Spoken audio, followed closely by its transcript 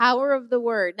power of the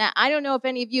word. Now, I don't know if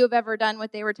any of you have ever done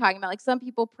what they were talking about. Like some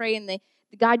people pray and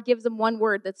God gives them one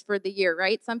word that's for the year,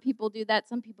 right? Some people do that.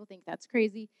 Some people think that's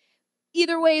crazy.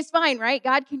 Either way is fine, right?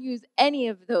 God can use any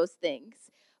of those things.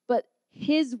 But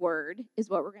his word is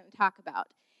what we're going to talk about.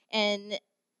 And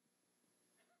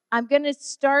I'm going to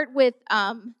start with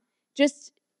I'm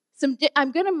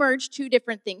going to merge two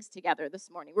different things together this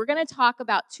morning. We're going to talk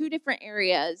about two different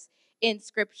areas in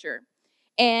Scripture.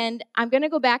 And I'm going to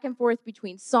go back and forth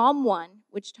between Psalm 1,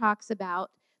 which talks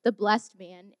about the blessed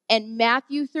man, and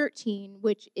Matthew 13,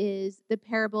 which is the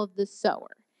parable of the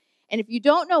sower. And if you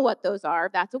don't know what those are,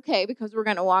 that's okay, because we're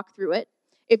going to walk through it.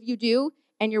 If you do,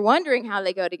 and you're wondering how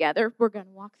they go together, we're going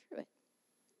to walk through it.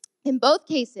 In both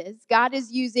cases, God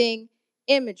is using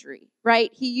imagery,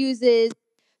 right? He uses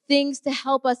things to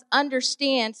help us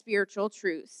understand spiritual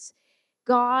truths.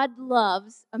 God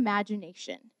loves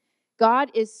imagination.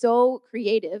 God is so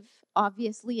creative,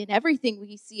 obviously, in everything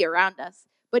we see around us.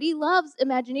 But he loves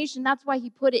imagination. That's why he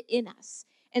put it in us.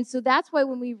 And so that's why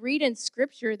when we read in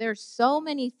Scripture, there's so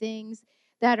many things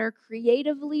that are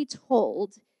creatively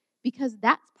told, because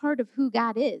that's part of who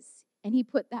God is. And he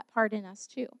put that part in us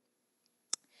too.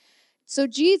 So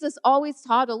Jesus always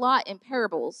taught a lot in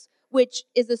parables, which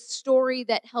is a story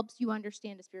that helps you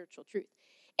understand a spiritual truth.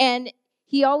 And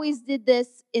he always did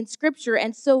this in Scripture.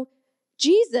 And so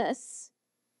Jesus,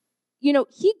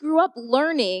 he grew up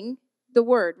learning the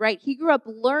word, right? He grew up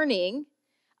learning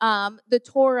the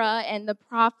Torah and the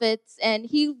prophets, and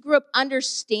he grew up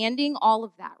understanding all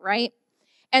of that, right?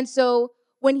 And so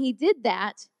when he did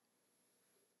that,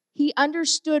 he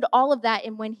understood all of that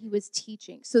and when he was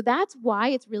teaching. So that's why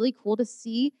it's really cool to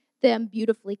see them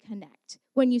beautifully connect.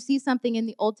 When you see something in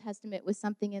the Old Testament with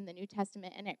something in the New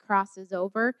Testament and it crosses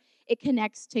over, it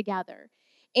connects together.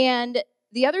 And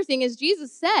the other thing is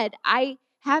Jesus said, I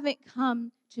haven't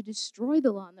come to destroy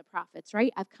the law and the prophets,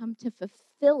 right? I've come to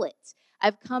fulfill it.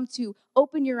 I've come to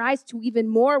open your eyes to even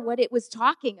more what it was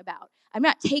talking about. I'm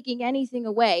not taking anything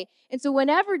away. And so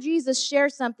whenever Jesus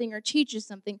shares something or teaches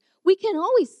something, we can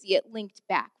always see it linked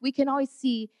back. We can always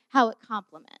see how it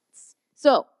complements.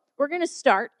 So we're going to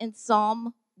start in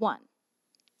Psalm 1.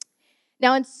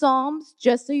 Now in Psalms,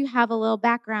 just so you have a little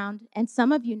background, and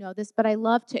some of you know this, but I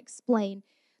love to explain,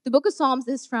 the book of Psalms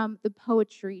is from the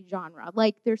poetry genre.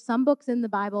 Like there's some books in the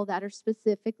Bible that are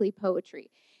specifically poetry.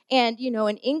 And,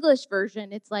 in English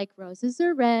version, it's like roses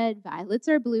are red, violets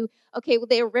are blue. Okay, well,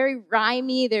 they are very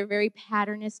rhymey. They're very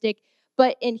patternistic.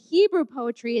 But in Hebrew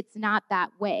poetry, it's not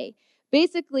that way.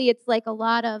 Basically, it's like a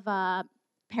lot of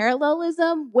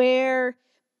parallelism where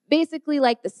basically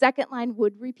like the second line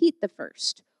would repeat the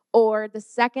first, or the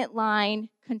second line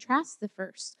contrasts the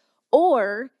first,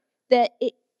 or that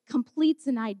it completes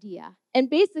an idea. And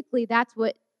basically, that's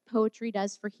what poetry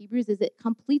does for Hebrews, is it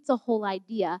completes a whole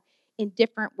idea in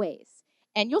different ways.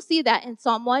 And you'll see that in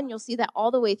Psalm 1. You'll see that all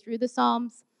the way through the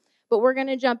Psalms. But we're going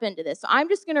to jump into this. So I'm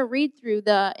just going to read through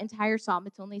the entire Psalm.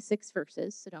 It's only 6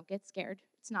 verses, so don't get scared.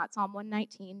 It's not Psalm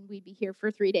 119. We'd be here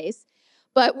for 3 days.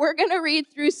 But we're going to read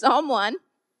through Psalm 1.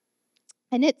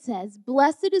 And it says,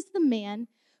 "Blessed is the man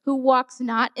who walks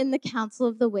not in the counsel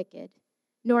of the wicked,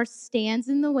 nor stands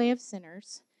in the way of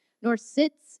sinners, nor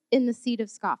sits in the seat of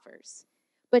scoffers.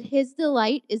 But his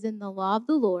delight is in the law of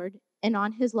the Lord, and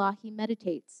on his law he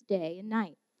meditates day and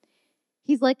night.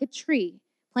 He's like a tree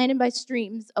planted by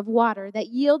streams of water that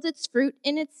yields its fruit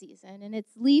in its season, and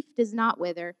its leaf does not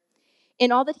wither.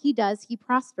 In all that he does, he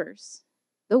prospers.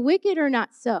 The wicked are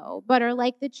not so, but are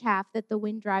like the chaff that the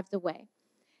wind drives away.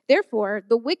 Therefore,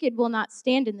 the wicked will not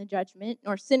stand in the judgment,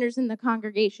 nor sinners in the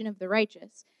congregation of the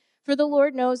righteous. For the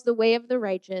Lord knows the way of the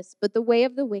righteous, but the way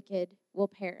of the wicked will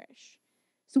perish."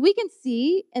 So we can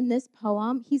see in this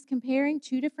poem, he's comparing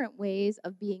two different ways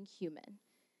of being human.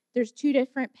 There's two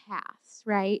different paths,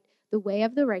 right? The way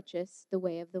of the righteous, the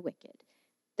way of the wicked.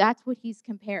 That's what he's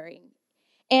comparing.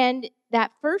 And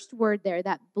that first word there,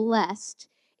 that blessed,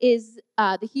 is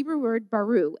the Hebrew word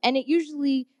baru. And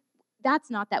that's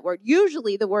not that word.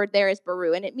 Usually the word there is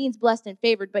baru, and it means blessed and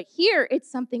favored. But here,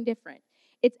 it's something different.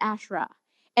 It's ashrah.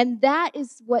 And that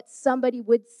is what somebody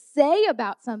would say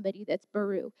about somebody that's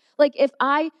baru. Like if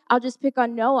I'll just pick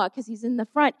on Noah because he's in the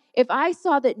front. If I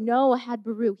saw that Noah had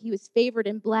baru, he was favored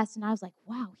and blessed, and I was like,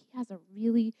 wow, he has a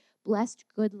really blessed,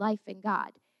 good life in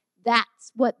God.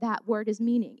 That's what that word is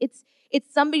meaning. It's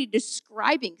somebody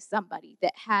describing somebody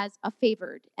that has a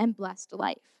favored and blessed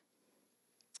life.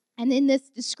 And in this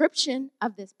description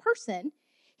of this person,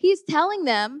 he's telling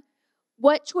them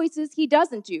what choices he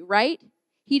doesn't do, right?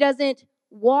 He doesn't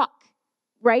walk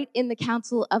right in the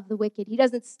counsel of the wicked. He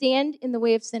doesn't stand in the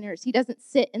way of sinners. He doesn't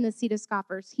sit in the seat of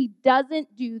scoffers. He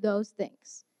doesn't do those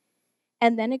things.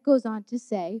 And then it goes on to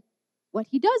say what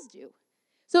he does do.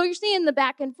 So you're seeing the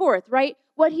back and forth, right?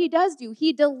 What he does do,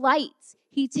 he delights.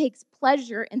 He takes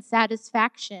pleasure and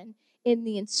satisfaction in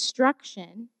the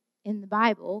instruction in the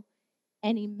Bible,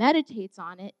 and he meditates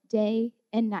on it day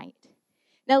and night.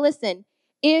 Now listen,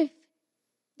 if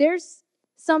there's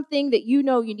something that you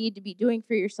know you need to be doing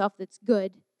for yourself that's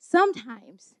good,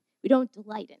 sometimes we don't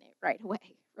delight in it right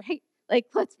away, right? Like,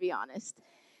 let's be honest.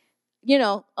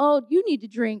 Oh, you need to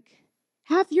drink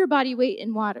half your body weight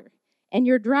in water, and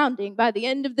you're drowning by the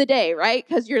end of the day, right?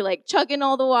 Because you're like chugging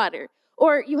all the water.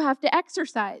 Or you have to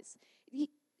exercise.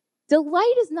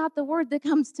 Delight is not the word that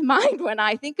comes to mind when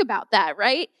I think about that,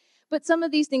 right? But some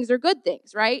of these things are good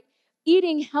things, right?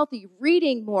 Eating healthy,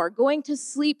 reading more, going to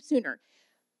sleep sooner.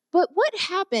 But what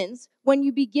happens when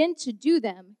you begin to do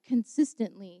them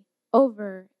consistently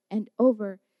over and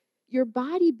over? Your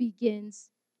body begins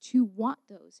to want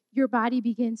those. Your body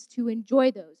begins to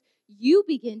enjoy those. You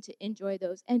begin to enjoy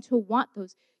those and to want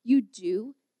those. You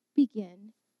do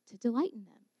begin to delight in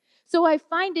them. So I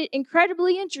find it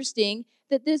incredibly interesting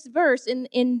that this verse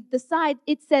in the side,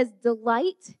 it says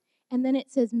delight, and then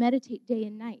it says meditate day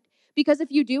and night. Because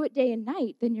if you do it day and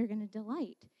night, then you're going to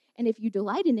delight. And if you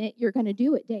delight in it, you're going to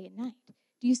do it day and night.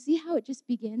 Do you see how it just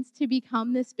begins to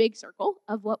become this big circle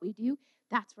of what we do?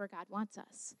 That's where God wants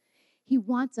us. He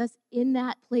wants us in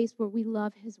that place where we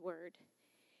love his word.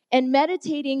 And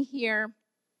meditating here,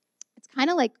 it's kind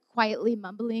of like quietly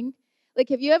mumbling. Like,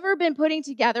 have you ever been putting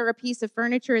together a piece of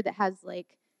furniture that has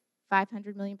like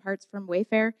 500 million parts from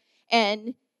Wayfair?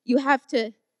 And you have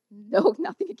to, no,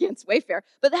 nothing against Wayfair,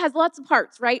 but it has lots of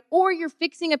parts, right? Or you're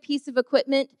fixing a piece of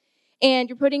equipment and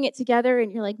you're putting it together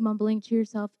and you're like mumbling to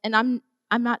yourself. And I'm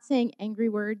not saying angry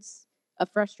words of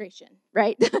frustration,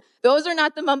 right? Those are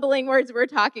not the mumbling words we're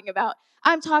talking about.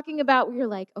 I'm talking about where you're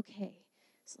like, okay,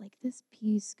 it's like this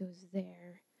piece goes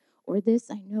there, or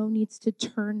this I know needs to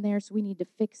turn there, so we need to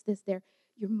fix this there.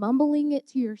 You're mumbling it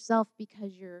to yourself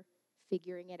because you're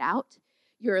figuring it out.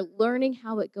 You're learning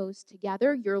how it goes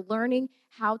together. You're learning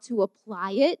how to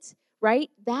apply it, right?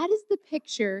 That is the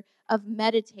picture of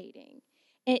meditating.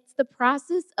 It's the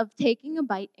process of taking a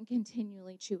bite and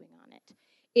continually chewing on it.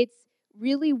 It's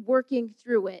really working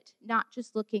through it, not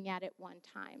just looking at it one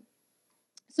time.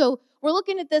 So we're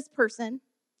looking at this person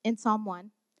in Psalm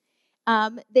 1.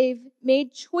 They've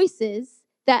made choices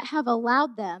that have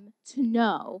allowed them to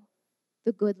know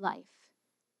the good life,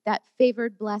 that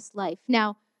favored, blessed life.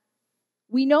 Now,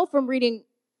 we know from reading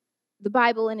the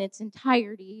Bible in its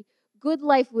entirety, good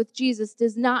life with Jesus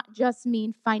does not just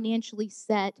mean financially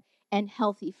set and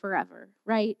healthy forever,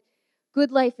 right?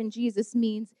 Good life in Jesus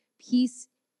means peace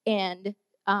and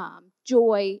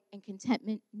joy and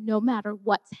contentment no matter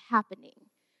what's happening,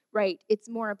 right? It's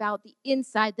more about the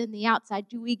inside than the outside.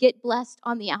 Do we get blessed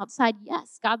on the outside?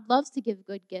 Yes, God loves to give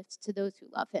good gifts to those who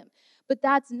love him. But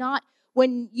that's not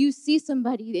when you see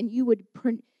somebody and you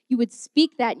would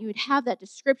speak that and you would have that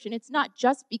description. It's not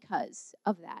just because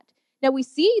of that. Now we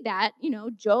see that,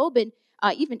 Job and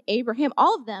even Abraham,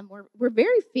 all of them were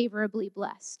very favorably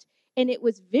blessed. And it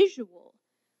was visual.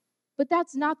 But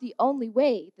that's not the only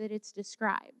way that it's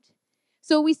described.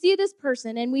 So we see this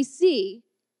person and we see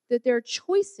that their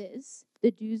choices, the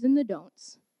do's and the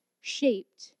don'ts,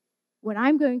 shaped what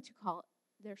I'm going to call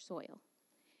their soil.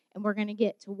 And we're going to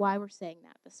get to why we're saying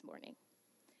that this morning.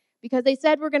 Because they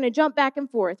said we're going to jump back and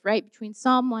forth, right, between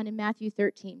Psalm 1 and Matthew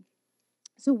 13.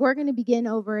 So we're going to begin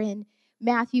over in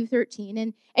Matthew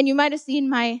 13. And you might have seen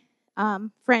my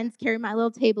friends carry my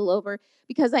little table over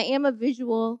because I am a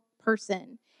visual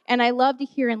person. And I love to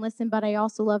hear and listen, but I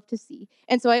also love to see.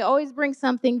 And so I always bring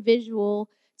something visual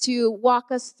to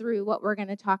walk us through what we're going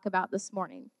to talk about this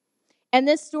morning. And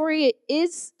this story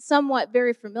is somewhat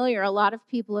very familiar. A lot of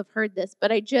people have heard this,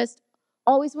 but I just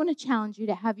always want to challenge you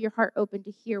to have your heart open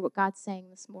to hear what God's saying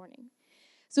this morning.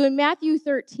 So in Matthew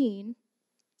 13,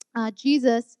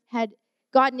 Jesus had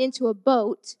gotten into a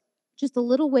boat just a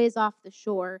little ways off the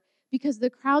shore because the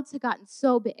crowds had gotten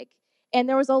so big. And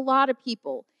there was a lot of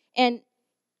people. And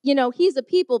he's a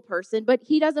people person, but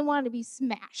he doesn't want to be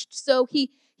smashed. So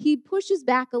he pushes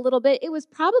back a little bit. It was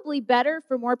probably better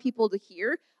for more people to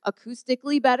hear,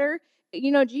 acoustically better.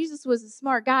 Jesus was a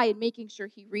smart guy in making sure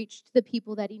he reached the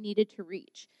people that he needed to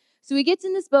reach. So he gets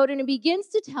in this boat and he begins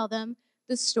to tell them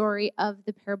the story of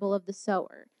the parable of the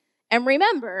sower. And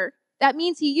remember, that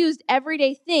means he used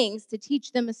everyday things to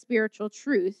teach them a spiritual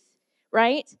truth,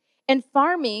 right? And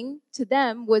farming to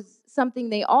them was something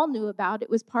they all knew about. It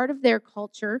was part of their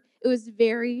culture. It was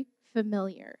very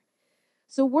familiar.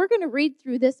 So we're going to read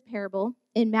through this parable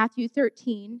in Matthew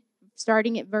 13,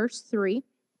 starting at verse 3.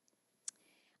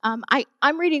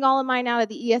 I'm reading all of mine out of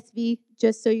the ESV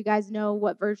just so you guys know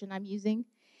what version I'm using.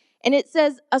 And it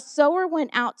says, a sower went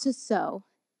out to sow,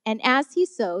 and as he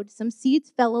sowed, some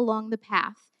seeds fell along the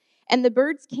path, and the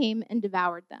birds came and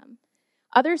devoured them.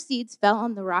 Other seeds fell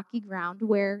on the rocky ground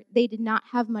where they did not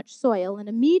have much soil, and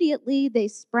immediately they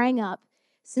sprang up,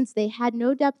 since they had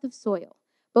no depth of soil.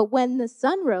 But when the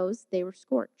sun rose, they were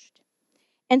scorched.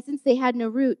 And since they had no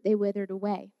root, they withered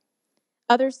away.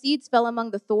 Other seeds fell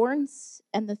among the thorns,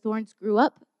 and the thorns grew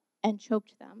up and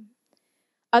choked them.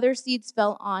 Other seeds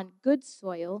fell on good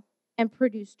soil and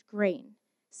produced grain,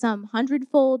 some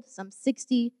 100-fold, some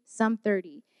 60, some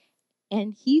 30.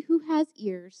 And he who has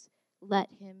ears, let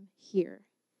him hear.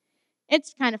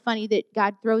 It's kind of funny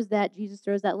that Jesus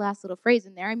throws that last little phrase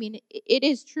in there. I mean, it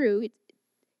is true.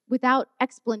 Without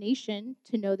explanation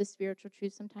to know the spiritual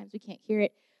truth, sometimes we can't hear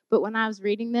it. But when I was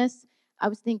reading this, I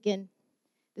was thinking,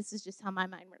 this is just how my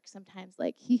mind works sometimes.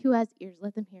 Like, he who has ears,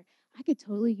 let them hear. I could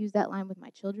totally use that line with my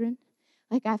children.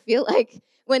 Like, I feel like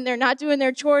when they're not doing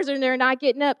their chores or they're not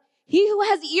getting up, he who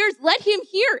has ears, let him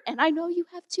hear. And I know you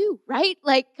have too, right?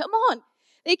 Like, come on.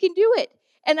 They can do it.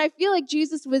 And I feel like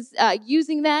Jesus was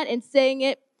using that and saying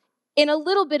it in a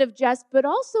little bit of jest, but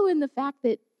also in the fact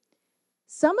that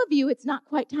some of you, it's not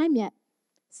quite time yet.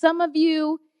 Some of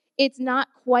you, it's not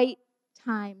quite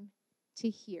time to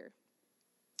hear.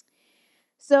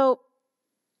 So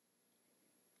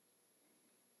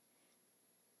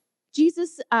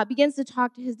Jesus begins to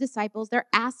talk to his disciples. They're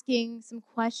asking some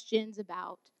questions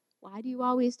about, why do you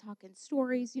always talk in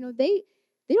stories? You know, they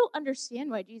don't understand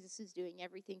why Jesus is doing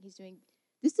everything he's doing.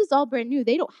 This is all brand new.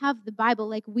 They don't have the Bible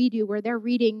like we do, where they're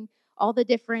reading all the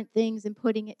different things and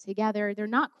putting it together. They're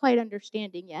not quite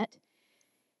understanding yet.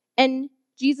 And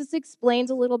Jesus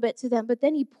explains a little bit to them, but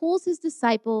then he pulls his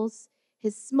disciples,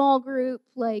 his small group,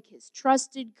 like his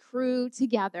trusted crew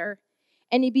together,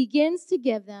 and he begins to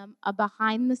give them a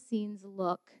behind-the-scenes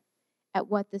look at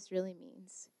what this really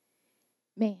means.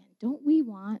 Man, don't we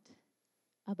want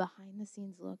a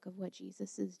behind-the-scenes look of what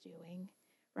Jesus is doing,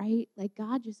 right? Like,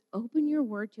 God, just open your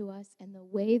word to us in the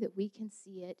way that we can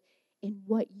see it in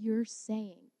what you're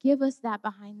saying. Give us that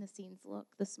behind-the-scenes look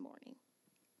this morning.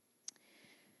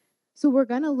 So we're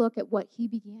going to look at what he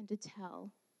began to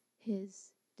tell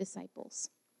his disciples.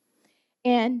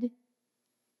 And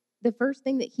the first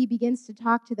thing that he begins to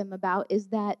talk to them about is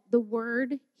that the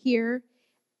word here,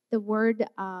 the word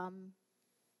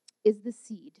is the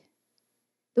seed.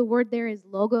 The word there is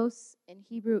logos. In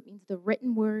Hebrew, it means the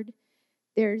written word.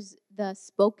 There's the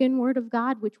spoken word of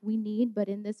God, which we need, but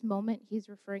in this moment, he's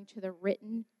referring to the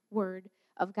written word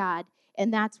of God.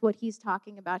 And that's what he's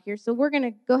talking about here. So we're going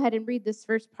to go ahead and read this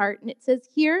first part. And it says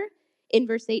here in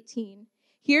verse 18,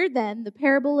 "Hear then the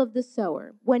parable of the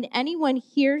sower. When anyone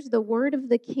hears the word of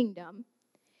the kingdom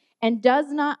and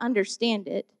does not understand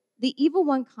it, the evil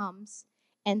one comes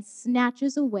and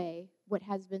snatches away what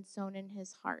has been sown in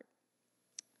his heart.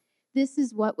 This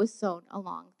is what was sown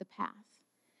along the path."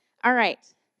 All right,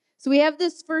 so we have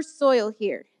this first soil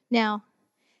here. Now,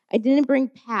 I didn't bring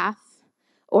path,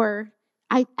 or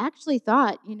I actually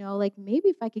thought, like maybe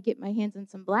if I could get my hands on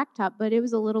some blacktop, but it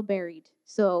was a little buried,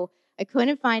 so I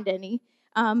couldn't find any.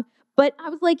 But I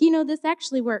was like, this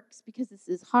actually works because this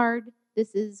is hard.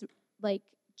 This is like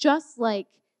just like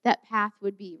that path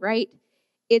would be, right?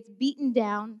 It's beaten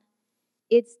down.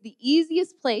 It's the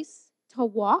easiest place to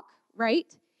walk,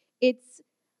 right? It's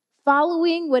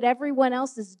following what everyone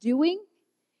else is doing.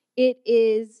 It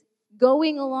is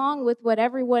going along with what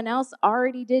everyone else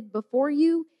already did before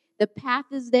you. The path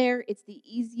is there. It's the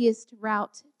easiest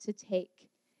route to take.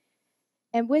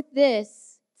 And with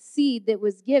this seed that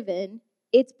was given,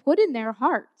 it's put in their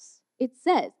hearts. It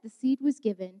says the seed was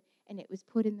given and it was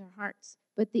put in their hearts.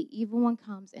 But the evil one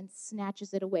comes and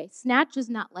snatches it away. Snatch is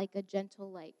not like a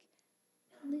gentle, like,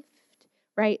 lift,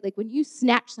 right? Like when you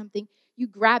snatch something, you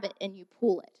grab it and you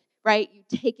pull it, right? You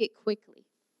take it quickly.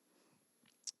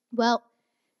 Well,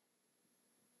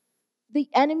 the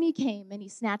enemy came and he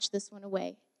snatched this one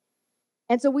away.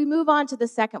 And so we move on to the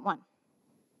second one.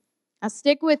 Now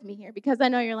stick with me here because I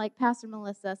know you're like, Pastor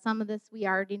Melissa, some of this we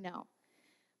already know.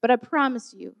 But I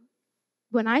promise you,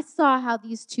 when I saw how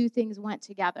these two things went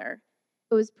together,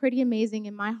 it was pretty amazing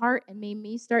in my heart and made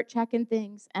me start checking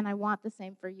things, and I want the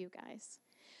same for you guys.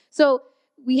 So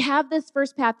we have this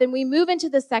first path, then we move into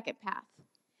the second path.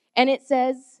 And it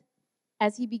says,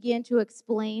 as he began to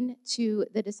explain to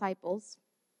the disciples,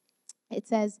 it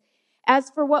says,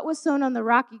 "As for what was sown on the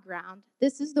rocky ground,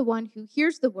 this is the one who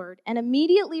hears the word and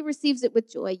immediately receives it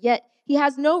with joy, yet he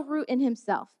has no root in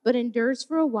himself, but endures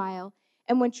for a while,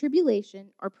 and when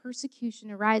tribulation or persecution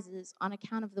arises on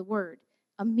account of the word,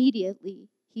 immediately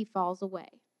he falls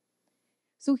away."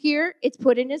 So here it's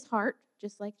put in his heart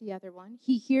just like the other one.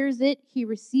 He hears it, he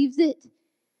receives it,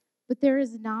 but there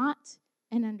is not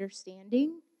an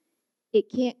understanding. It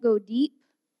can't go deep.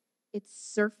 It's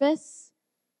surface.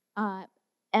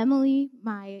 Emily,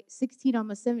 my 16,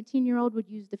 almost 17-year-old, would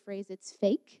use the phrase, it's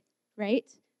fake,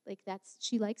 right? Like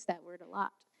she likes that word a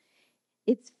lot.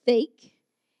 It's fake.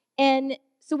 And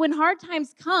so when hard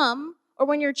times come, or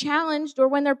when you're challenged, or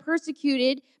when they're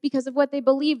persecuted because of what they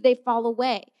believe, they fall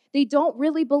away. They don't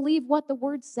really believe what the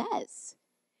word says.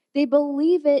 They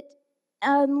believe it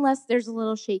unless there's a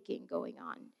little shaking going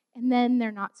on. And then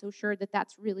they're not so sure that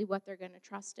that's really what they're going to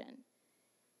trust in.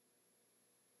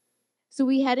 So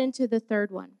we head into the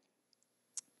third one.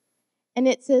 And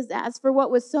it says, as for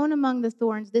what was sown among the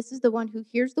thorns, this is the one who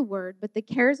hears the word, but the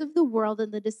cares of the world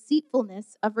and the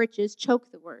deceitfulness of riches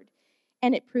choke the word,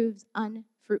 and it proves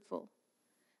unfruitful.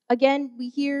 Again, we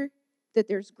hear that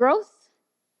there's growth,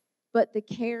 but the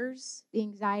cares, the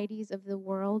anxieties of the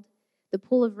world, the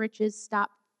pull of riches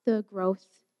stop the growth,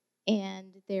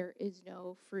 and there is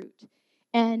no fruit.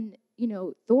 And,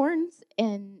 thorns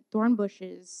and thorn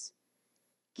bushes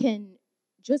can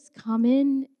just come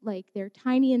in like they're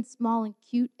tiny and small and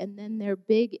cute, and then they're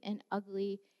big and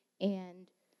ugly and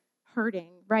hurting,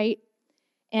 right?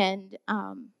 And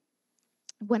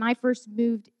when I first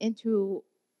moved into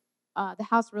the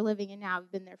house we're living in now,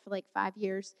 I've been there for like 5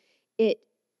 years, it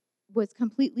was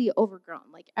completely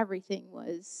overgrown. Like everything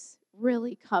was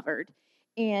really covered.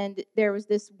 And there was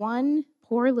this one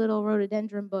poor little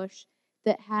rhododendron bush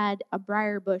that had a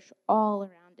briar bush all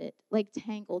around it, like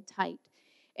tangled tight.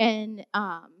 And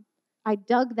I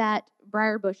dug that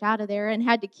briar bush out of there and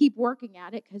had to keep working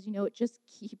at it because, it just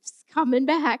keeps coming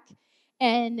back.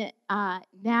 And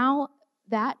now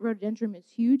that rhododendron is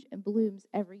huge and blooms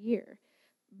every year.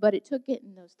 But it took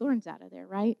getting those thorns out of there,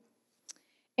 right?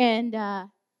 And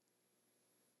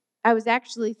I was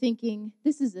actually thinking,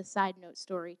 this is a side note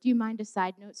story. Do you mind a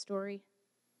side note story?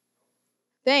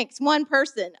 Thanks, one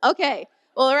person. Okay.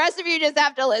 Well, the rest of you just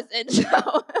have to listen.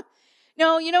 So,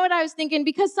 no, you know what I was thinking?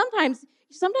 Because sometimes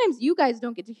you guys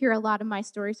don't get to hear a lot of my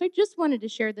story. So I just wanted to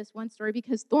share this one story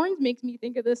because thorns makes me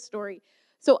think of this story.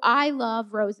 So I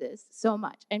love roses so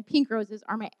much, and pink roses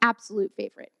are my absolute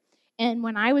favorite. And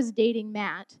when I was dating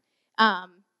Matt, I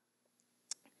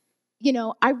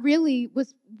really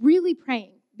was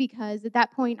praying because at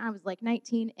that point I was like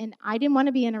 19 and I didn't want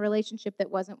to be in a relationship that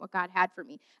wasn't what God had for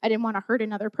me. I didn't want to hurt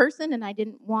another person, and I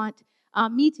didn't want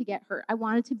me to get hurt. I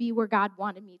wanted to be where God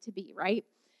wanted me to be, right?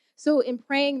 So in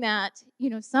praying that,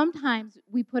 sometimes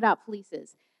we put out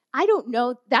fleeces. I don't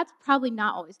know, that's probably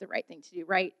not always the right thing to do,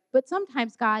 right? But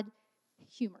sometimes God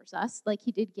humors us like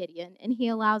he did Gideon, and he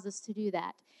allows us to do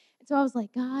that. And so I was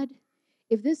like, God,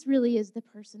 if this really is the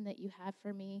person that you have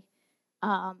for me,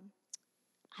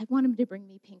 I want him to bring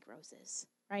me pink roses,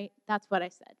 right? That's what I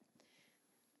said.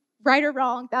 Right or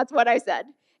wrong, that's what I said.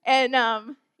 And,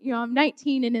 I'm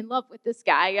 19 and in love with this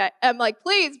guy. I'm like,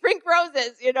 please, pink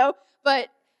roses, But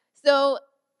so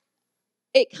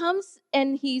it comes,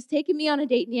 and he's taken me on a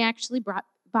date, and he actually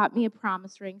bought me a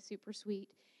promise ring, super sweet.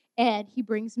 And he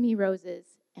brings me roses,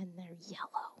 and they're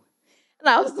yellow. And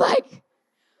I was like,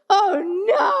 oh,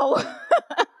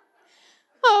 no.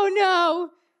 Oh, no.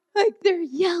 Like, they're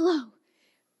yellow.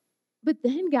 But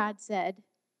then God said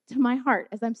to my heart,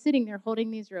 as I'm sitting there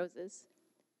holding these roses,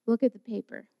 look at the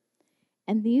paper.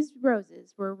 And these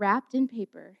roses were wrapped in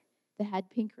paper that had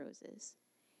pink roses.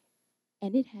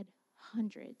 And it had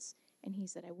hundreds. And he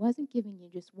said, I wasn't giving you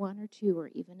just one or two or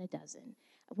even a dozen.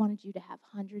 I wanted you to have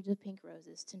hundreds of pink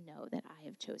roses to know that I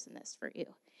have chosen this for you.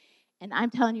 And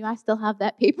I'm telling you, I still have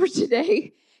that paper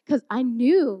today because I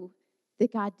knew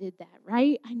that God did that,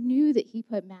 right? I knew that he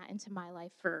put Matt into my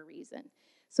life for a reason.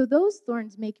 So those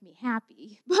thorns make me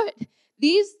happy, but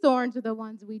these thorns are the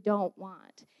ones we don't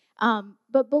want.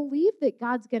 But believe that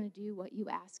God's going to do what you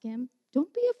ask him.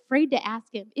 Don't be afraid to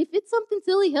ask him. If it's something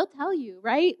silly, he'll tell you,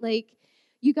 right? Like,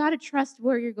 you got to trust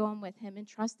where you're going with him and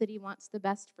trust that he wants the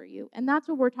best for you. And that's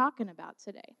what we're talking about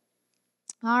today.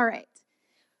 All right.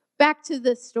 Back to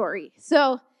the story.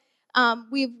 So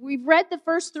we've read the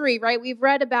first three, right? We've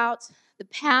read about the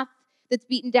path that's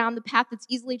beaten down, the path that's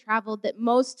easily traveled, that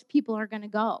most people are going to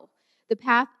go, the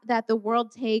path that the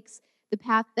world takes, the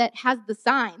path that has the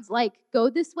signs, like go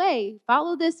this way,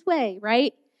 follow this way,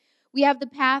 right? We have the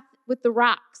path with the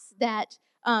rocks that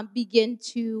begin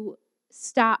to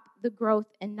stop the growth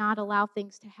and not allow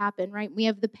things to happen, right? We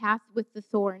have the path with the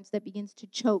thorns that begins to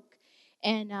choke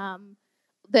and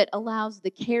that allows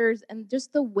the cares and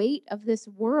just the weight of this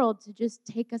world to just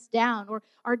take us down, or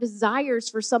our desires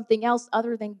for something else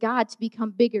other than God to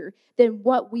become bigger than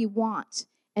what we want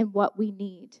and what we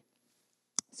need.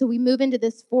 So we move into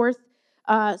this fourth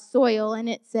soil, and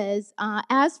it says,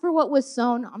 as for what was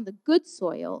sown on the good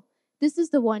soil, this is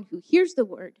the one who hears the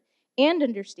word and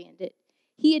understands it.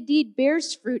 He indeed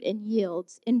bears fruit and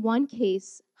yields, in one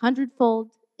case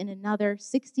 100-fold, in another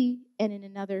 60, and in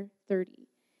another 30.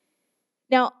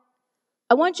 Now,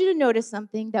 I want you to notice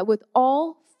something, that with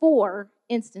all 4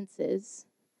 instances,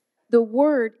 the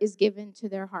word is given to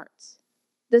their hearts.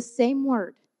 The same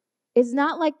word. It's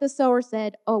not like the sower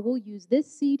said, oh, we'll use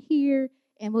this seed here,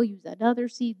 and we'll use another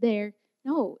seed there.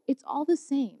 No, it's all the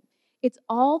same. It's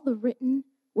all the written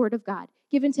word of God,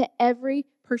 given to every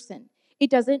person. It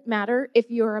doesn't matter if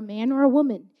you're a man or a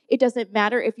woman. It doesn't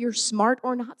matter if you're smart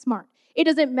or not smart. It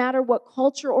doesn't matter what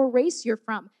culture or race you're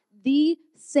from. The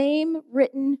same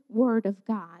written word of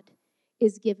God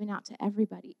is given out to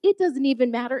everybody. It doesn't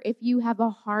even matter if you have a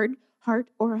hard heart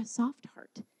or a soft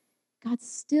heart. God's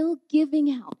still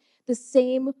giving out the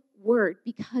same word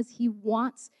because he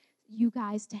wants you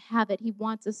guys to have it. He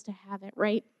wants us to have it,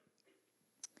 right?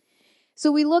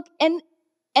 So we look, and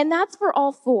that's for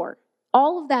all 4.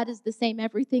 All of that is the same.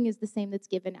 Everything is the same that's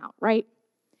given out, right?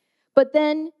 But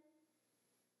then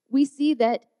we see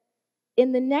that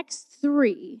in the next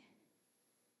 3,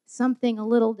 something a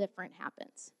little different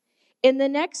happens. In the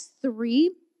next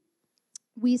 3,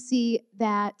 we see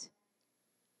that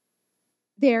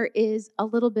there is a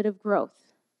little bit of growth.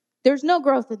 There's no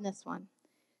growth in this one.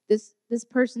 This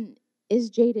person is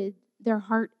jaded. Their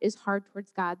heart is hard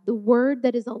towards God. The word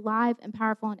that is alive and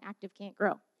powerful and active can't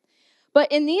grow.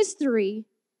 But in these 3,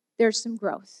 there's some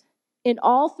growth. In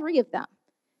all 3 of them,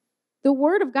 the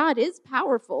word of God is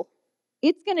powerful.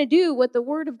 It's going to do what the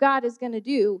word of God is going to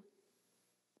do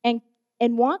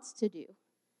and wants to do.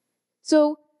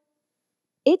 So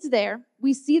it's there.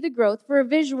 We see the growth. For a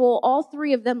visual, all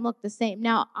 3 of them look the same.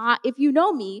 Now, if you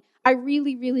know me, I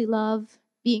really, really love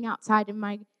being outside in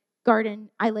my garden.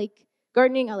 I like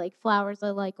gardening. I like flowers. I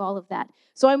like all of that.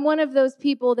 So I'm one of those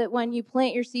people that when you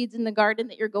plant your seeds in the garden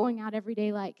that you're going out every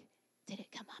day like, did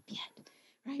it come up yet?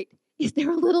 Right? Is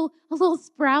there a little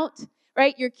sprout?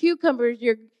 Right? Your cucumbers,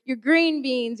 your green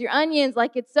beans, your onions,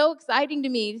 like it's so exciting to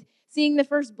me seeing the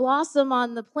first blossom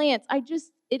on the plants.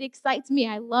 It excites me.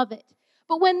 I love it.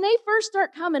 But when they first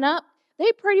start coming up,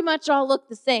 they pretty much all look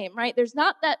the same, right? There's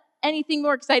not that anything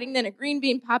more exciting than a green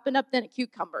bean popping up than a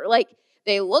cucumber. Like,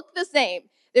 they look the same.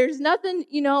 There's nothing,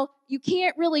 you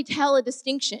can't really tell a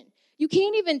distinction. You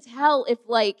can't even tell if,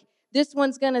 like, this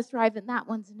one's going to thrive and that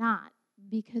one's not,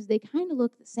 because they kind of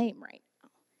look the same right now.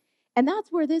 And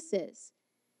that's where this is.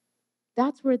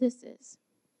 That's where this is.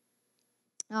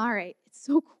 All right. It's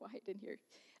so quiet in here.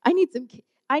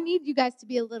 I need you guys to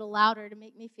be a little louder to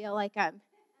make me feel like I'm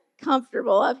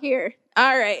comfortable up here.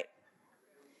 All right.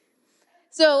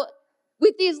 So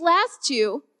with these last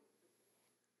 2,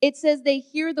 it says they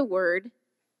hear the word,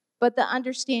 but the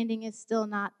understanding is still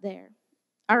not there.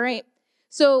 All right.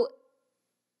 So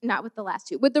not with the last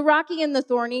 2. With the rocky and the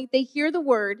thorny, they hear the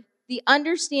word. The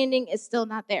understanding is still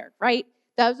not there, right?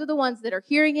 Those are the ones that are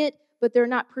hearing it, but they're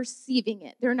not perceiving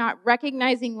it. They're not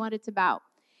recognizing what it's about.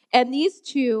 And these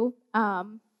 2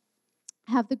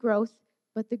 have the growth,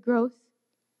 but the growth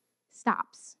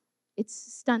stops. It's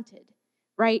stunted,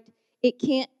 right? It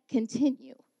can't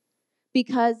continue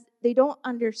because they don't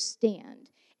understand.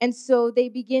 And so they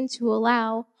begin to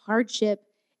allow hardship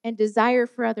and desire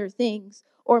for other things,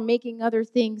 or making other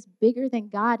things bigger than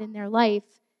God in their life,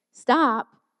 stop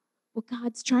what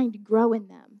God's trying to grow in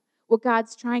them, what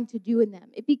God's trying to do in them.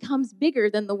 It becomes bigger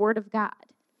than the word of God.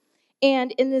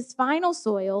 And in this final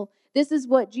soil, this is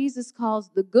what Jesus calls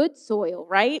the good soil,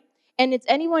 right? And it's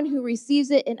anyone who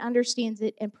receives it and understands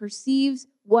it and perceives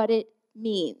what it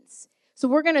means. So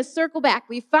we're going to circle back.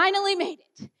 We finally made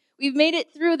it. We've made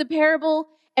it through the parable,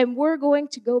 and we're going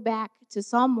to go back to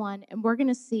Psalm 1, and we're going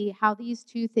to see how these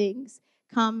 2 things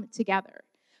come together.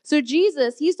 So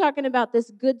Jesus, he's talking about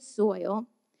this good soil,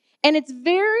 and it's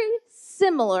very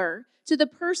similar to the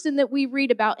person that we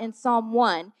read about in Psalm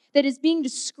 1 that is being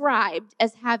described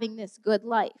as having this good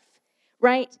life,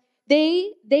 right?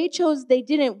 They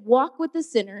didn't walk with the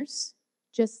sinners,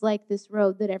 just like this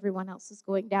road that everyone else is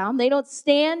going down. They don't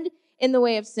stand in the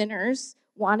way of sinners,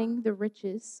 wanting the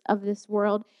riches of this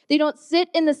world. They don't sit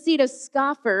in the seat of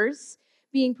scoffers,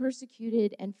 being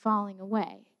persecuted and falling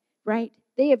away, right?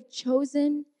 They have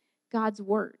chosen God's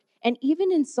word. And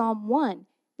even in Psalm 1,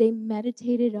 they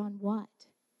meditated on what?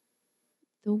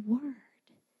 The word.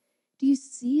 Do you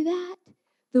see that?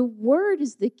 The word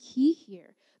is the key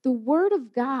here. The word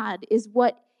of God is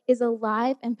what is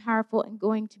alive and powerful and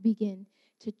going to begin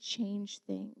to change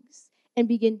things and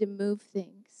begin to move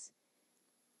things.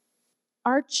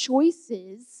 Our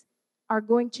choices are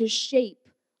going to shape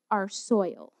our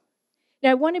soil.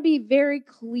 Now, I want to be very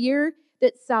clear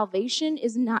that salvation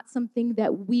is not something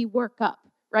that we work up,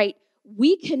 right?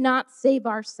 We cannot save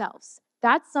ourselves.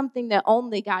 That's something that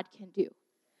only God can do.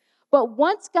 But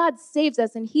once God saves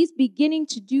us and he's beginning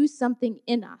to do something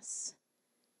in us,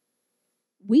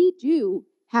 we do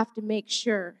have to make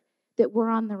sure that we're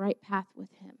on the right path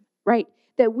with him, right?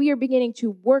 That we are beginning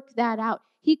to work that out.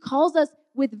 He calls us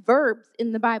with verbs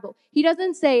in the Bible. He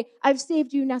doesn't say, I've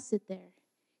saved you, now sit there.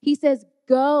 He says,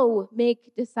 go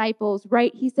make disciples,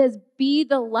 right? He says, be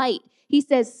the light. He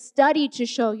says, study to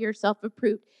show yourself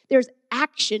approved. There's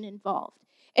action involved.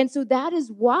 And so that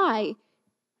is why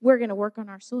we're going to work on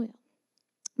our soil.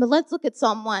 But let's look at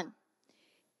Psalm 1.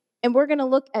 And we're going to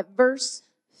look at verse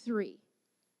 3.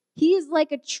 He is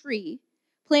like a tree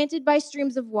planted by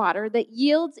streams of water that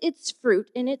yields its fruit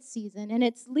in its season, and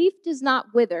its leaf does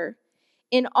not wither.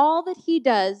 In all that he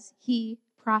does, he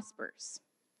prospers.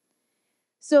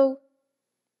 So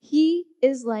he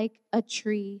is like a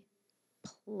tree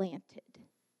planted.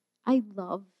 I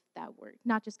love that word,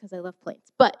 not just because I love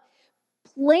plants, but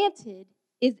planted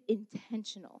is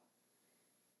intentional.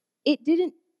 It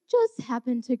didn't just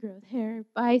happen to grow there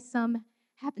by some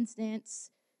happenstance.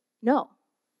 No.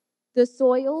 The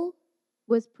soil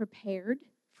was prepared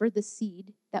for the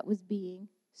seed that was being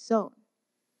sown.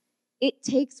 It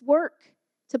takes work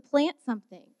to plant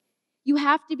something. You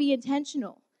have to be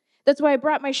intentional. That's why I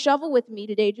brought my shovel with me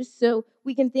today, just so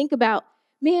we can think about,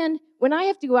 man, when I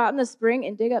have to go out in the spring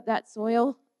and dig up that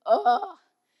soil,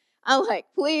 I'm like,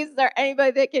 please, is there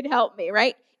anybody that can help me,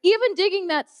 right? Even digging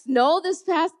that snow this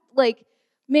past,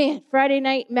 Friday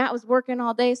night, Matt was working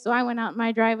all day, so I went out in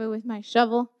my driveway with my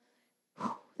shovel.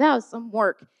 That was some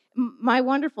work. My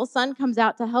wonderful son comes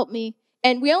out to help me,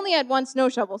 and we only had one snow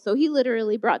shovel, so he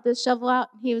literally brought this shovel out.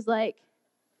 He's like,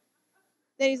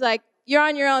 you're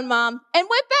on your own, Mom, and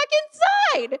went back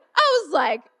inside. I was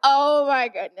like, oh my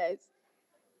goodness.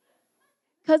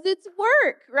 Because it's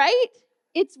work, right?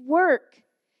 It's work.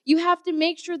 You have to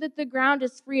make sure that the ground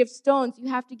is free of stones. You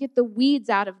have to get the weeds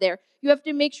out of there. You have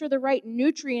to make sure the right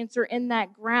nutrients are in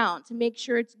that ground to make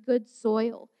sure it's good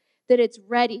soil, that it's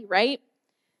ready, right?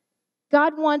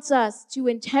 God wants us to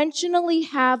intentionally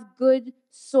have good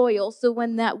soil so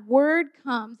when that word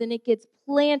comes and it gets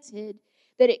planted,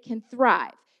 that it can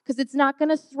thrive. Because it's not going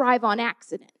to thrive on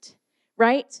accident,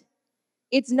 right?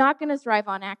 It's not going to thrive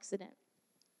on accident.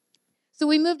 So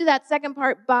we move to that second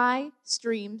part, by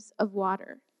streams of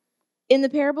water. In the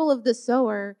parable of the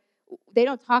sower, they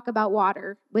don't talk about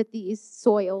water with these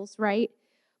soils, right?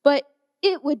 But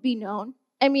it would be known.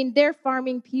 I mean, they're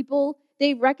farming people.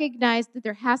 They recognize that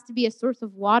there has to be a source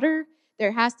of water.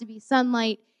 There has to be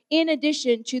sunlight in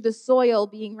addition to the soil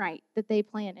being right that they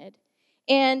planted.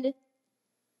 And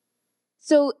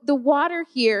so the water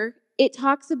here, it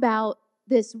talks about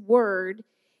this word,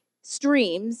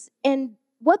 streams, and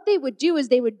what they would do is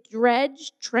they would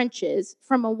dredge trenches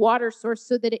from a water source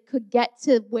so that it could get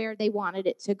to where they wanted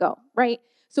it to go, right?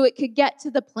 So it could get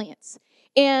to the plants.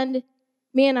 And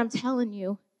man, I'm telling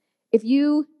you, if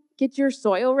you get your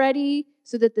soil ready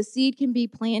so that the seed can be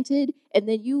planted, and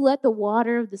then you let the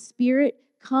water of the Spirit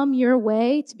come your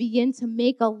way to begin to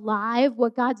make alive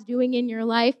what God's doing in your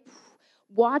life,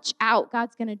 watch out.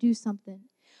 God's going to do something.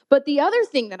 But the other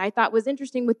thing that I thought was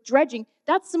interesting with dredging,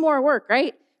 that's some more work,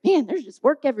 right? Man, there's just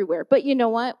work everywhere. But you know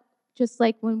what? Just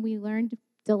like when we learned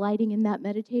delighting in that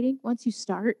meditating, once you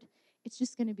start, it's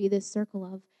just going to be this circle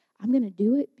of, I'm going to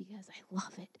do it because I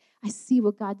love it. I see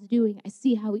what God's doing. I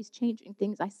see how he's changing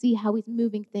things. I see how he's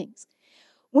moving things.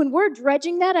 When we're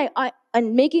dredging that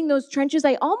and making those trenches,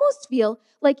 I almost feel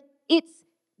like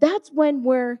that's when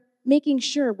we're making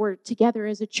sure we're together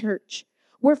as a church.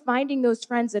 We're finding those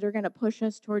friends that are going to push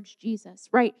us towards Jesus,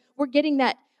 right? We're getting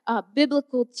that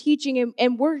biblical teaching,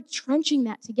 and we're trenching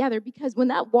that together, because when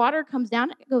that water comes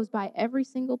down, it goes by every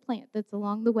single plant that's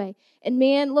along the way. And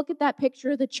man, look at that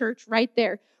picture of the church right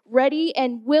there, ready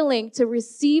and willing to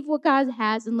receive what God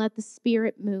has and let the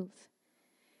Spirit move.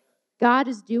 God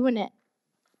is doing it.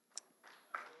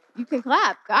 You can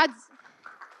clap.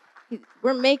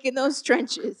 We're making those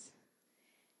trenches.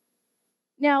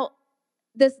 Now,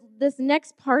 this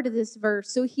next part of this verse,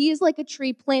 so he is like a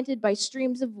tree planted by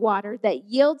streams of water that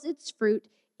yields its fruit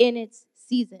in its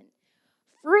season.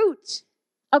 Fruit.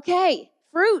 Okay,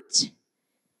 fruit.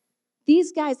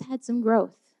 These guys had some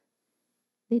growth.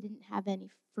 They didn't have any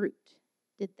fruit,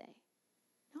 did they?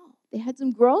 No, they had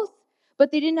some growth,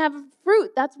 but they didn't have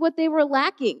fruit. That's what they were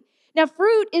lacking. Now,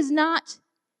 fruit is not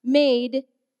made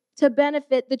to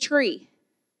benefit the tree,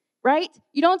 right?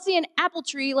 You don't see an apple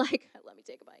tree like, let me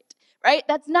take a bite, right?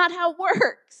 That's not how it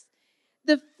works.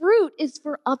 The fruit is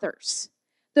for others.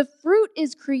 The fruit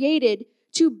is created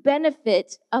to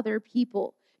benefit other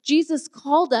people. Jesus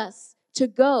called us to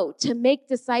go, to make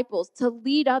disciples, to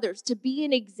lead others, to be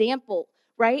an example,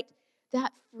 right?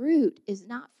 That fruit is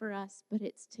not for us, but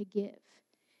it's to give.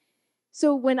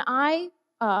 So when I,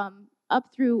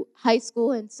 up through high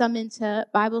school and some into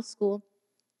Bible school,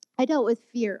 I dealt with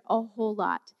fear a whole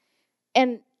lot.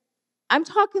 And I'm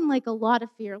talking like a lot of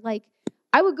fear. Like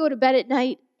I would go to bed at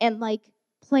night and like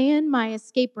plan my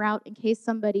escape route in case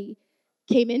somebody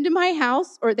came into my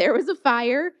house or there was a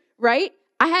fire, right?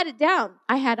 I had it down.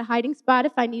 I had a hiding spot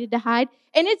if I needed to hide.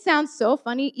 And it sounds so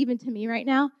funny even to me right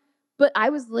now, but I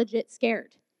was legit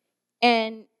scared.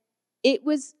 And it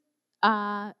was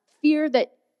fear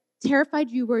that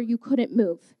terrified you where you couldn't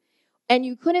move and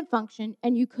you couldn't function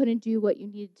and you couldn't do what you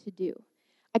needed to do.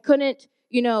 I couldn't,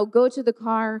 go to the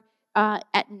car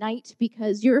at night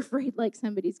because you're afraid like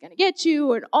somebody's going to get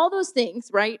you and all those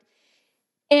things, right?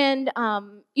 And,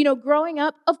 growing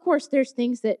up, of course, there's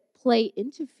things that play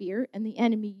into fear and the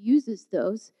enemy uses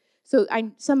those. So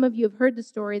some of you have heard the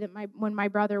story that when my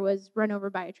brother was run over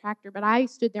by a tractor, but I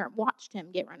stood there and watched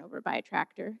him get run over by a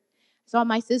tractor. Saw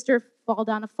my sister fall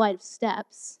down a flight of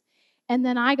steps. And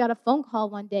then I got a phone call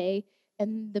one day,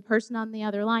 and the person on the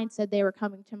other line said they were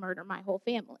coming to murder my whole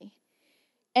family.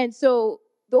 And so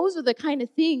those are the kind of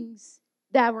things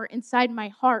that were inside my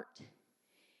heart.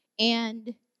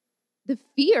 And the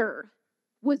fear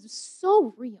was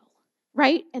so real,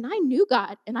 right? And I knew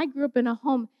God, and I grew up in a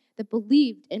home that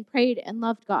believed and prayed and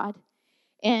loved God.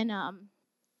 And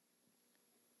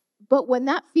but when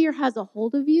that fear has a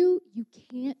hold of you, you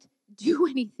can't do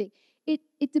anything.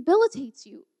 It debilitates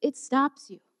you. It stops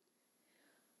you.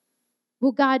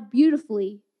 Well, God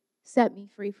beautifully set me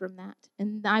free from that.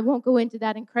 And I won't go into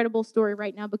that incredible story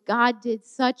right now, but God did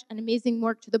such an amazing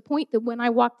work to the point that when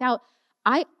I walked out,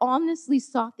 I honestly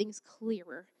saw things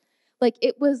clearer. Like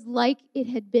it was like it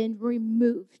had been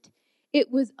removed.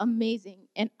 It was amazing.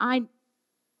 And I'm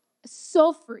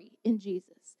so free in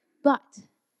Jesus. But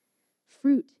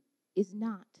fruit is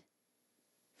not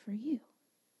for you.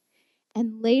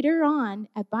 And later on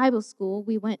at Bible school,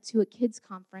 we went to a kids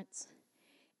conference.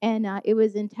 And it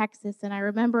was in Texas. And I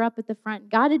remember up at the front,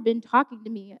 God had been talking to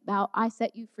me about, I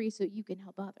set you free so you can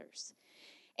help others.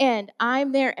 And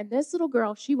I'm there, and this little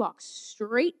girl, she walks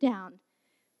straight down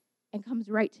and comes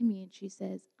right to me, and she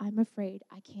says, I'm afraid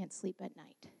I can't sleep at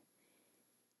night.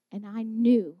 And I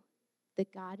knew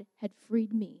that God had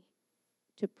freed me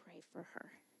to pray for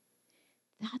her.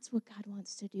 That's what God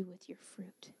wants to do with your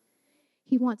fruit.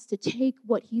 He wants to take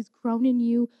what he's grown in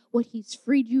you, what he's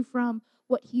freed you from,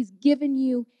 what he's given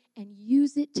you, and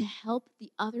use it to help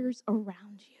the others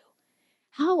around you.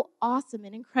 How awesome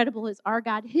and incredible is our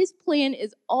God? His plan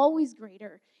is always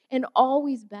greater and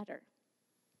always better.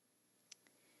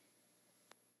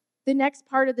 The next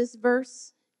part of this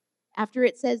verse, after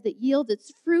it says that yield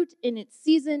its fruit in its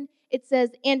season, it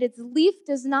says, and its leaf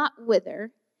does not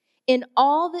wither. In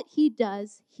all that he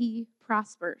does, he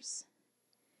prospers.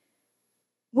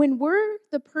 When we're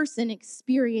the person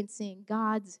experiencing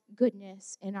God's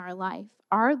goodness in our life,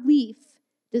 our leaf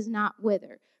does not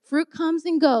wither. Fruit comes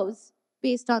and goes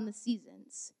based on the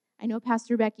seasons. I know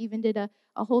Pastor Beck even did a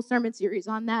whole sermon series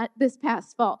on that this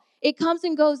past fall. It comes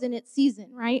and goes in its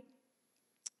season, right?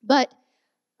 But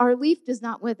our leaf does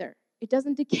not wither. It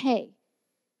doesn't decay.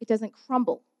 It doesn't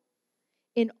crumble.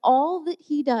 In all that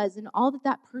he does, in all that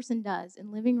that person does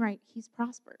in living right, he's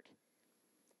prospered.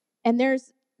 And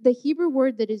there's the Hebrew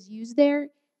word that is used there.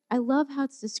 I love how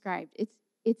it's described.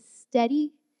 It's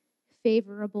steady,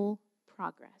 favorable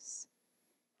progress.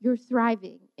 You're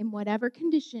thriving in whatever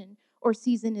condition or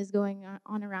season is going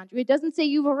on around you. It doesn't say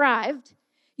you've arrived.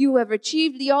 You have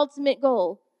achieved the ultimate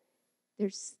goal.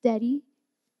 There's steady,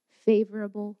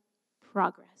 favorable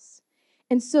progress.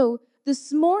 And so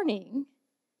this morning,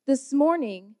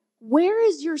 where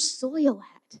is your soil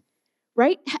at?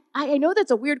 Right? I know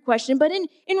that's a weird question, but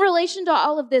in relation to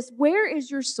all of this, where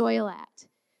is your soil at?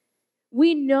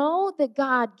 We know that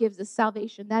God gives us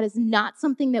salvation. That is not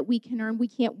something that we can earn. We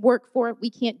can't work for it. We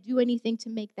can't do anything to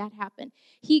make that happen.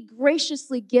 He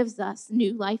graciously gives us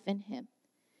new life in him.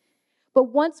 But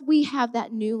once we have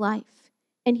that new life,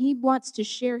 and he wants to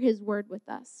share his word with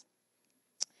us,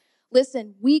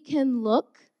 listen, we can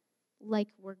look like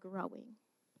we're growing.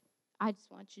 I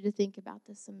just want you to think about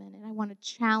this a minute. I want to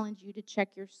challenge you to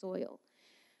check your soil.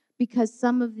 Because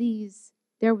some of these,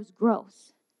 there was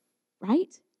growth,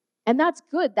 right? And that's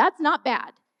good. That's not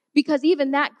bad. Because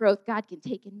even that growth, God can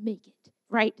take and make it,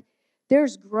 right?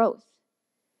 There's growth.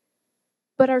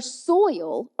 But our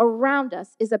soil around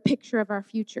us is a picture of our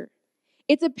future.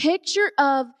 It's a picture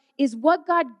of Is what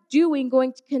God doing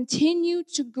going to continue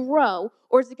to grow,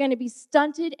 or is it going to be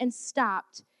stunted and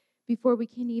stopped before we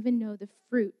can even know the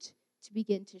fruit to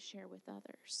begin to share with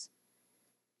others?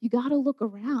 You got to look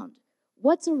around.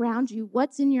 What's around you?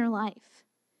 What's in your life?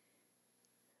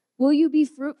 Will you be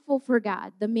fruitful for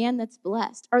God, the man that's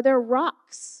blessed? Are there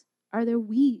rocks? Are there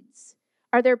weeds?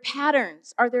 Are there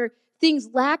patterns? Are there things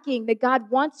lacking that God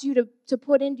wants you to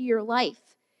put into your life?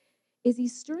 Is he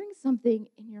stirring something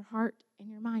in your heart and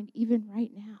your mind even right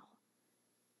now?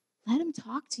 Let him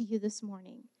talk to you this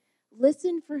morning.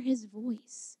 Listen for his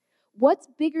voice. What's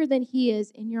bigger than he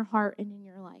is in your heart and in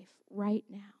your life right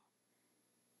now?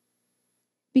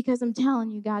 Because I'm telling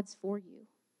you, God's for you.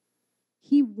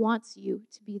 He wants you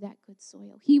to be that good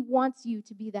soil. He wants you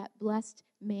to be that blessed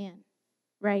man,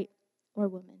 right? Or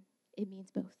woman. It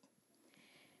means both.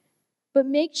 But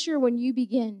make sure when you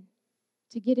begin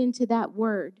to get into that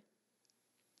word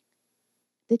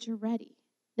that you're ready.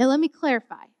 Now let me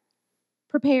clarify.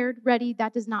 Prepared, ready,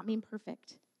 that does not mean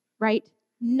perfect, right?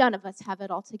 None of us have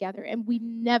it all together, and we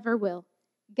never will.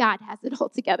 God has it all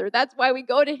together. That's why we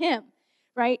go to him,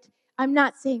 right? I'm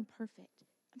not saying perfect.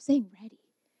 I'm saying ready.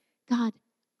 God,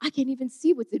 I can't even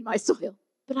see what's in my soil,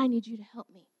 but I need you to help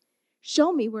me.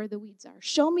 Show me where the weeds are.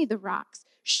 Show me the rocks.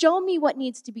 Show me what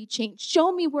needs to be changed.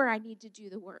 Show me where I need to do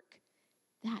the work.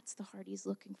 That's the heart he's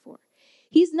looking for.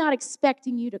 He's not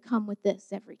expecting you to come with this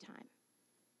every time.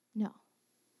 No.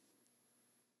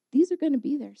 These are going to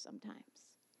be there sometimes.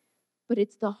 But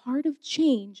it's the heart of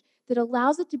change that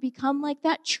allows it to become like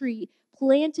that tree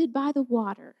planted by the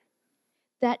water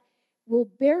that will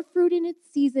bear fruit in its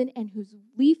season and whose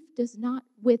leaf does not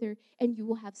wither, and you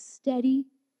will have steady,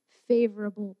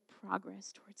 favorable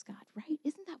progress towards God, right?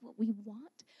 Isn't that what we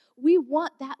want? We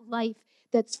want that life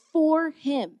that's for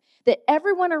him, that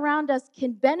everyone around us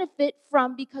can benefit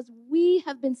from because we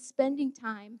have been spending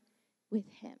time with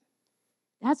him.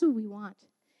 That's what we want.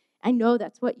 I know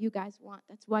that's what you guys want.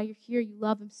 That's why you're here. You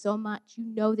love him so much. You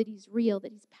know that he's real,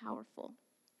 that he's powerful.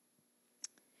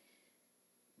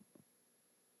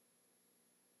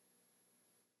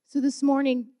 So this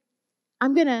morning,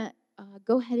 I'm going to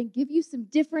go ahead and give you some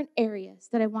different areas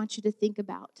that I want you to think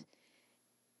about,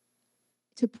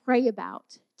 to pray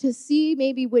about, to see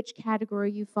maybe which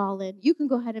category you fall in. You can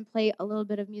go ahead and play a little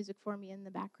bit of music for me in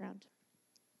the background.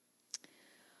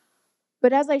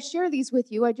 But as I share these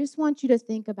with you, I just want you to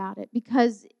think about it,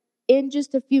 because in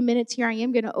just a few minutes here, I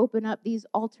am going to open up these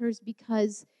altars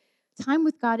because time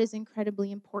with God is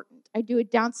incredibly important. I do it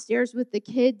downstairs with the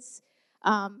kids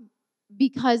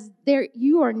because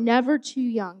you are never too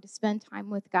young to spend time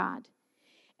with God.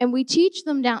 And we teach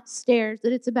them downstairs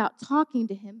that it's about talking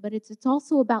to him, but it's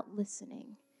also about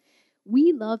listening.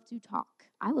 We love to talk.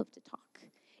 I love to talk.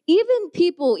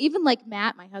 Even like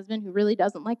Matt, my husband, who really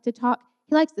doesn't like to talk,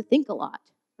 he likes to think a lot,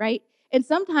 right? And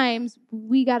sometimes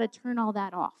we got to turn all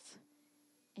that off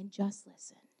and just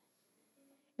listen.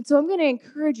 And so I'm going to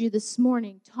encourage you this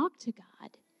morning, talk to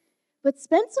God, but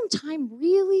spend some time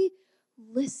really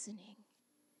listening.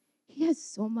 He has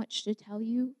so much to tell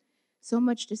you, so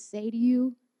much to say to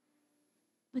you,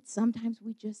 but sometimes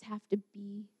we just have to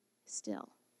be still.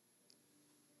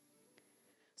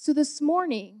 So this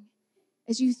morning,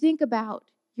 as you think about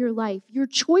your life, your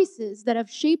choices that have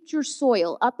shaped your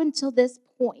soil up until this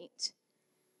point,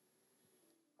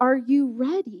 are you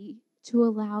ready to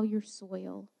allow your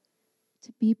soil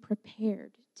to be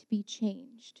prepared, to be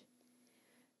changed?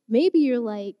 Maybe you're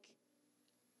like,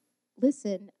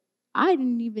 listen, I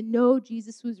didn't even know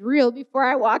Jesus was real before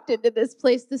I walked into this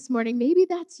place this morning. Maybe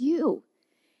that's you.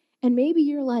 And maybe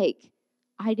you're like,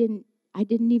 I didn't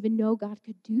even know God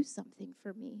could do something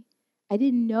for me. I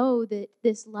didn't know that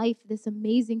this life, this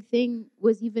amazing thing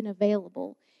was even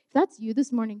available. If that's you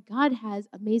this morning, God has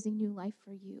amazing new life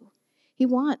for you. He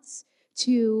wants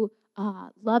to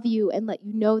love you and let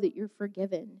you know that you're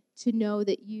forgiven, to know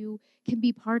that you can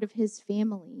be part of his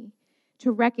family,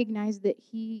 to recognize that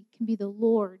he can be the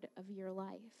Lord of your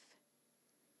life.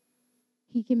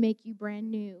 He can make you brand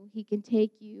new. He can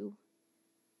take you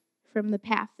from the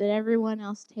path that everyone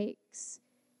else takes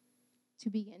to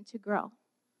begin to grow.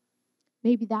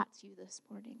 Maybe that's you this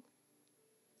morning.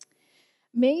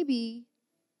 Maybe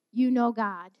you know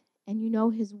God and you know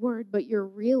his word, but you're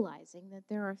realizing that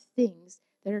there are things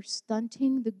that are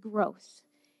stunting the growth.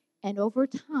 And over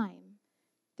time,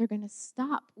 they're going to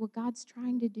stop what God's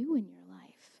trying to do in your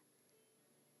life.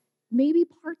 Maybe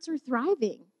parts are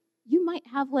thriving. You might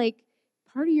have like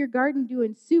part of your garden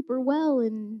doing super well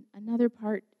and another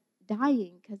part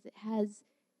dying because it has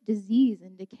disease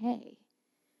and decay.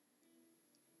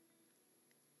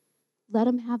 Let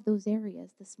him have those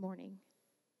areas this morning.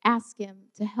 Ask him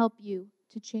to help you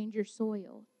to change your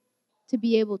soil. to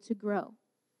be able to grow.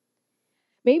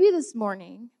 Maybe this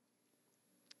morning,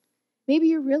 maybe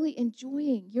you're really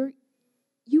enjoying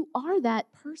you are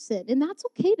that person, and that's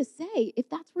okay to say if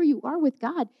that's where you are with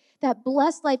God, that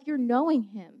blessed life, you're knowing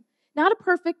him. Not a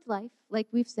perfect life, like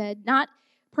we've said, not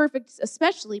perfect,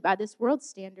 especially by this world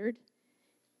standard,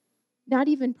 not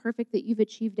even perfect that you've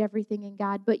achieved everything in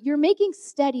God, but you're making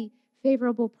steady,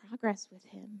 favorable progress with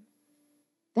him.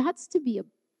 That's to be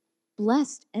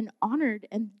blessed and honored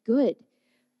and good.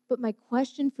 But my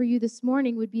question for you this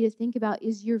morning would be to think about,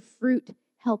 is your fruit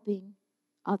helping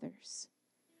others?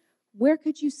 Where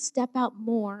could you step out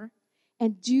more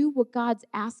and do what God's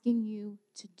asking you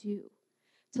to do?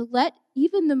 To let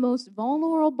even the most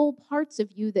vulnerable parts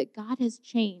of you that God has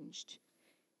changed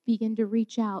begin to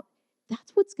reach out.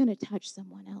 That's what's going to touch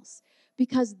someone else,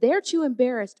 because they're too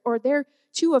embarrassed, or they're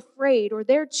too afraid, or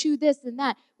they're too this and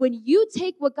that. When you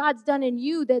take what God's done in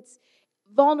you that's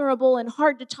vulnerable and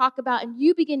hard to talk about, and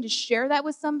you begin to share that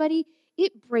with somebody,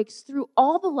 it breaks through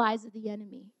all the lies of the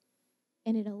enemy.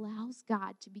 And it allows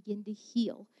God to begin to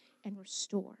heal and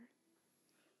restore.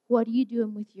 What are you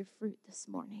doing with your fruit this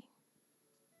morning?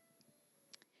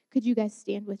 Could you guys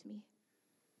stand with me?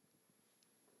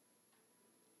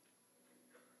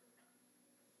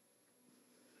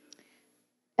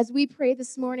 As we pray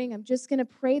this morning, I'm just going to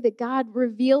pray that God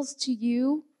reveals to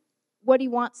you what he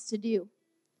wants to do.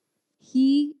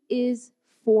 He is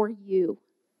for you.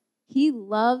 He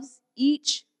loves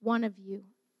each one of you.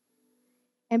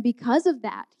 And because of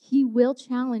that, he will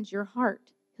challenge your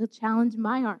heart. He'll challenge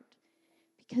my heart,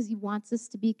 because he wants us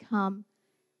to become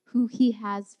who he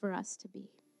has for us to be.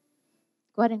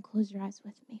 Go ahead and close your eyes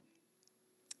with me.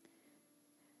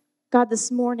 God, this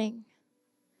morning,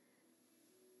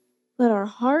 let our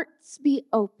hearts be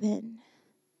open.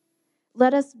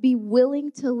 Let us be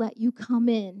willing to let you come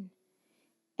in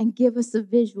and give us a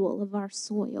visual of our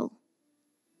soil.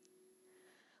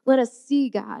 Let us see,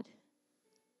 God,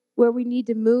 where we need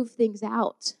to move things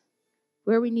out,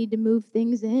 where we need to move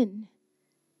things in.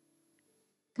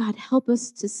 God, help us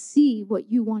to see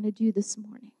what you want to do this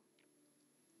morning.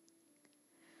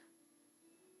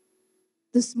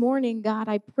 This morning, God,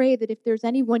 I pray that if there's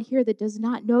anyone here that does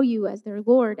not know you as their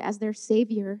Lord, as their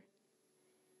Savior,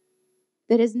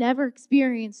 that has never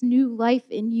experienced new life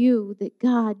in you, that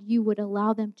God, you would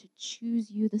allow them to choose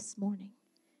you this morning,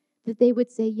 that they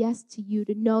would say yes to you,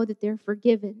 to know that they're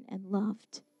forgiven and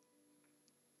loved.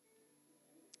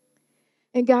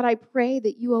 And God, I pray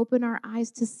that you open our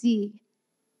eyes to see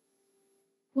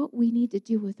what we need to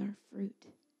do with our fruit.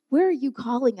 Where are you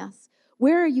calling us?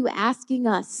 Where are you asking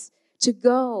us to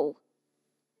go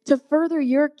to further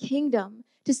your kingdom,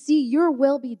 to see your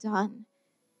will be done,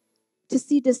 to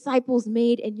see disciples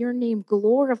made and your name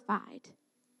glorified?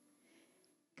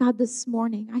 God, this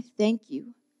morning, I thank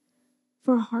you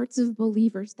for hearts of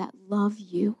believers that love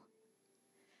you.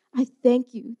 I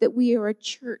thank you that we are a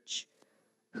church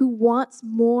who wants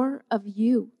more of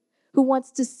you, who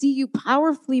wants to see you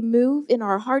powerfully move in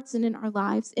our hearts and in our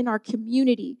lives, in our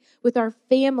community, with our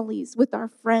families, with our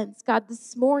friends. God,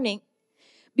 this morning,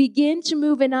 begin to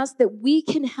move in us that we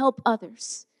can help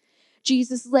others.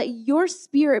 Jesus, let your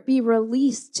spirit be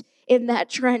released in that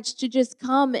trench to just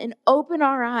come and open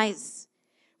our eyes,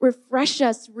 refresh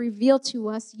us, reveal to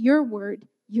us your word,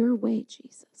 your way,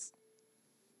 Jesus.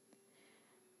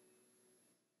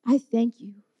 I thank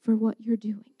you for what you're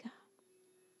doing, God.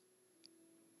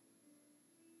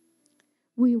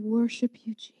 We worship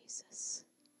you, Jesus.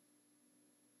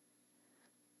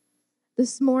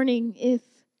 This morning, if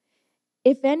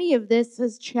any of this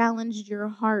has challenged your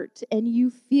heart and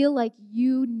you feel like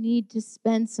you need to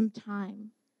spend some time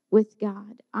with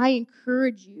God, I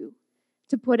encourage you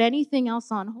to put anything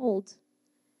else on hold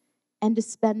and to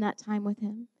spend that time with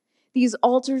him. These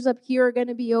altars up here are going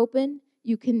to be open.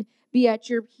 You can be at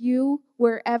your pew.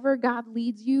 Wherever God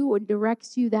leads you or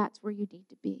directs you, that's where you need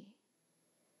to be.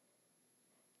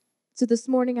 So this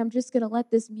morning, I'm just going to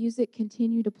let this music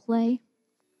continue to play.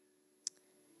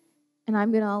 And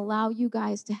I'm going to allow you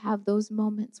guys to have those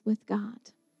moments with God.